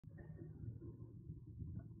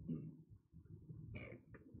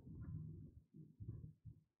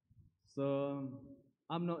So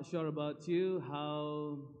I'm not sure about you.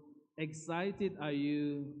 How excited are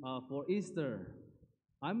you for Easter?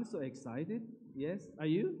 I'm so excited. Yes, are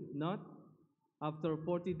you? Not? After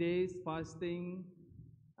 40 days fasting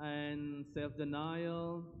and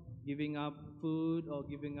self-denial, giving up food or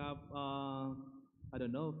giving up, I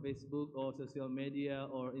don't know, Facebook or social media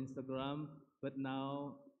or Instagram, but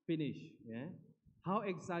now finish. Yeah. How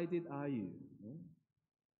excited are you?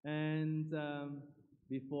 Yeah? And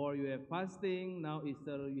before you have fasting, now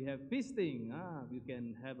Easter you have feasting. You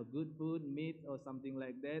can have a good food, meat or something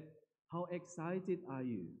like that. How excited are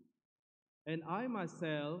you? And I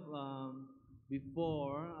myself,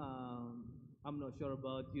 before, I'm not sure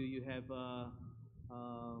about you. You have a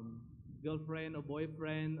girlfriend or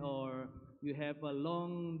boyfriend, or you have a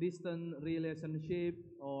long distance relationship,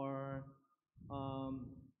 or um,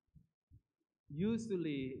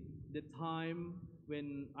 usually the time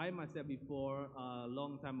when I myself before a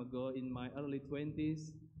long time ago in my early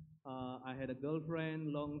 20s, I had a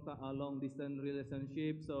girlfriend, long distance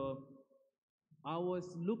relationship. So I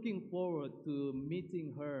was looking forward to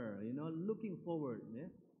meeting her, looking forward. Yeah?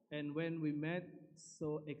 And when we met,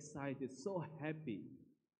 so excited, so happy.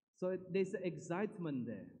 So there's excitement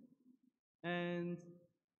there. And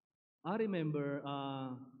I remember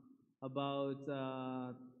about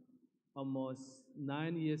almost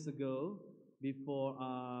 9 years ago, before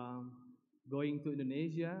going to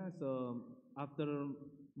Indonesia. So after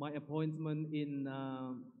my appointment in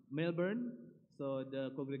Melbourne, so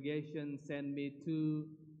the congregation sent me to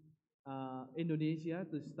Indonesia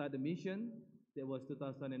to start the mission. That was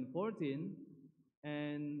 2014,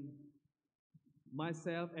 and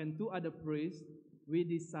myself and two other priests, we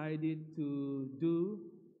decided to do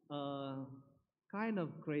kind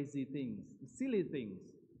of crazy things, silly things,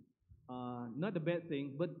 not a bad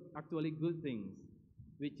thing, but actually good things,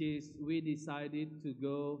 which is we decided to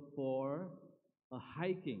go for a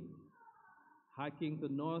hiking to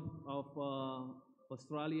north of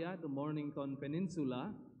Australia, the Mornington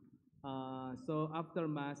Peninsula. So after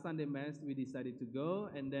mass, Sunday mass, we decided to go,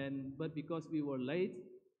 and then, but because we were late,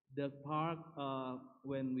 the park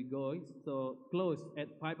when we go so closed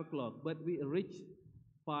at 5 o'clock, but we reached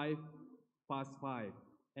 5 past 5,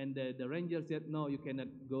 and the ranger said, no, you cannot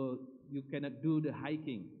go, you cannot do the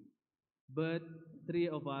hiking. But three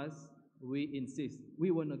of us, we insist, we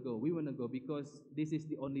want to go because this is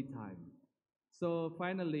the only time. So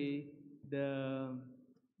finally, the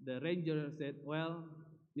ranger said, well,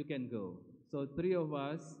 you can go. So three of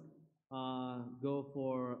us go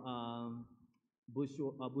for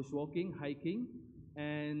bushwalking, hiking,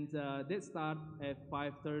 and that start at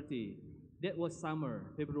 5:30. That was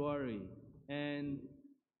summer, February, and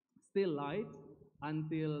still light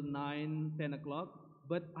until 9, 10 o'clock.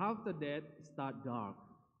 But after that, start dark.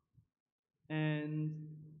 And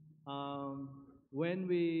um, when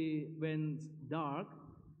we went dark,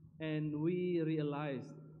 and we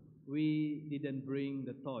realized we didn't bring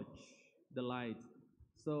the torch, the light,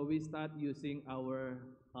 so we start using our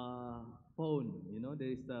phone. There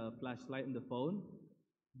is a flashlight in the phone,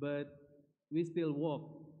 but we still walk.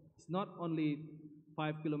 It's not only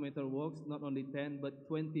 5 kilometer walks, not only 10, but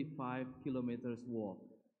 25 kilometers walk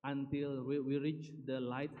until we reach the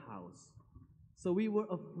lighthouse. So we were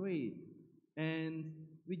afraid, and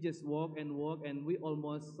we just walk and walk, and we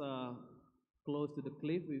almost close to the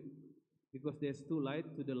cliff because there's two lights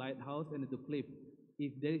to the lighthouse and to the cliff.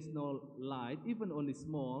 If there is no light, even only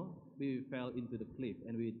small, we fell into the cliff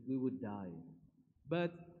and we would die.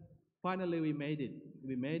 But finally, we made it.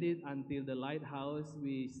 We made it until the lighthouse.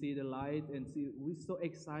 We see the light and see. We're so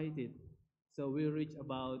excited. So we reach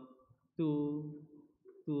about 2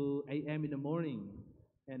 2 a.m. in the morning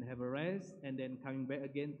and have a rest, and then coming back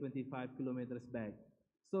again 25 kilometers back.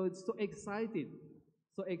 So it's so excited.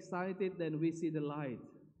 Then we see the light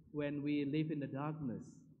when we live in the darkness.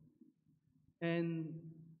 And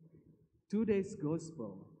today's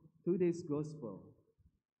gospel, today's gospel,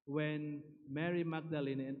 when Mary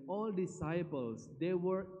Magdalene and all disciples, they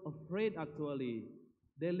were afraid actually.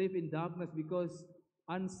 They live in darkness because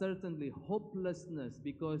uncertainty, hopelessness,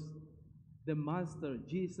 because the Master,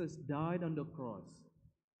 Jesus, died on the cross.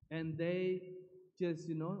 And they just,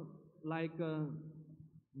 like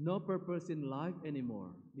no purpose in life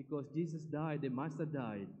anymore because Jesus died, the Master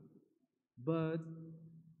died. But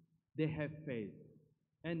they have faith.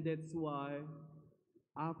 And that's why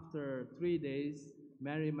after 3 days,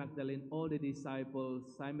 Mary Magdalene, all the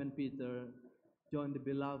disciples, Simon Peter, John the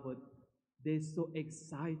Beloved, they're so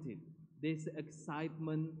excited. There's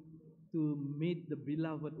excitement to meet the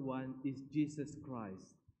beloved one is Jesus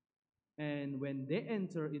Christ. And when they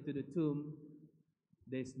enter into the tomb,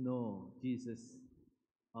 there's no Jesus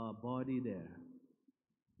body there.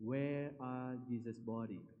 Where are Jesus'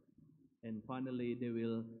 body? And finally, they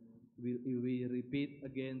will we repeat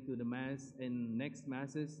again to the mass and next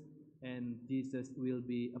masses, and Jesus will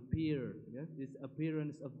be appear. Yeah, this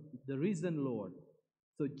appearance of the risen Lord.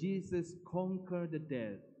 So Jesus conquered the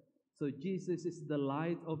death. So Jesus is the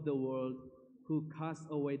light of the world who casts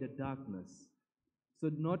away the darkness. So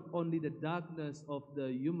not only the darkness of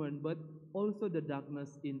the human, but also the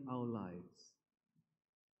darkness in our lives.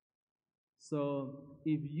 So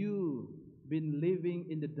if you been living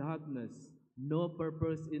in the darkness, no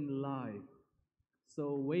purpose in life,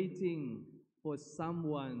 so waiting for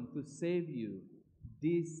someone to save you,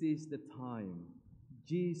 this is the time.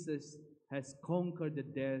 Jesus has conquered the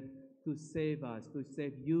death to save us, to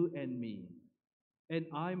save you and me. And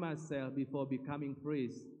I myself, before becoming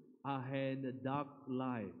priest, I had a dark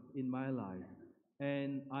life in my life.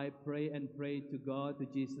 And I pray and pray to God, to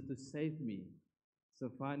Jesus, to save me. So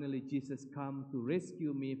finally, Jesus come to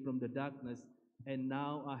rescue me from the darkness, and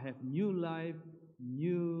now I have new life,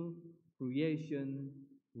 new creation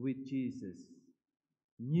with Jesus,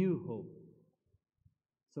 new hope.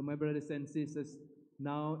 So my brothers and sisters,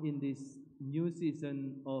 now in this new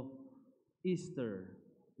season of Easter,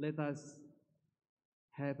 let us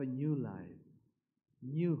have a new life,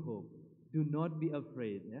 new hope. Do not be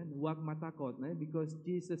afraid. Yeah? Huwag matakot, because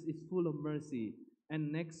Jesus is full of mercy.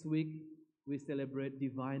 And next week, we celebrate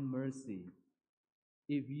divine mercy.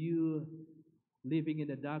 If you living in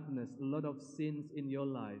the darkness, a lot of sins in your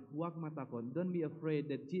life, huwag matakot. Don't be afraid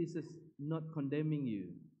that Jesus not condemning you.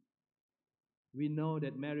 We know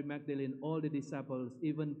that Mary Magdalene, all the disciples,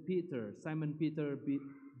 even Peter, Simon Peter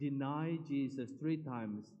denied Jesus 3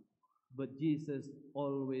 times. But Jesus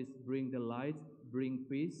always bring the light, bring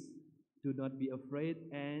peace, do not be afraid,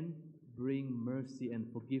 and bring mercy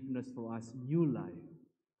and forgiveness for us, new life.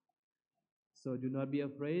 So do not be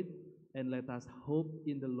afraid, and let us hope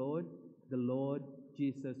in the Lord. The Lord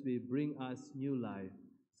Jesus will bring us new life.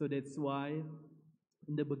 So that's why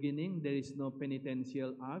in the beginning there is no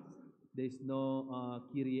penitential act, there is no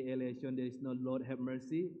Kyrie eleison, there is no Lord have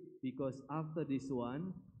mercy, because after this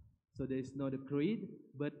one, so there is not a creed,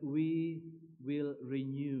 but we will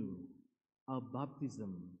renew our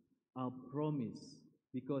baptism, our promise,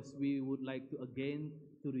 because we would like to again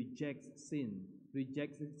to reject sin,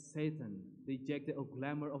 reject Satan, reject the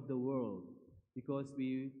glamour of the world, because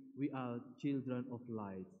we are children of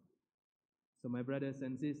light. So my brothers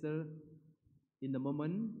and sisters, in the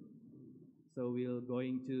moment, so we're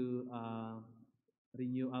going to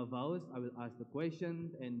renew our vows. I will ask the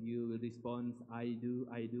question and you will respond, I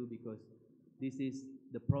do, because this is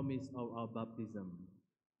the promise of our baptism.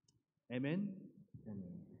 Amen?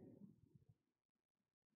 Amen.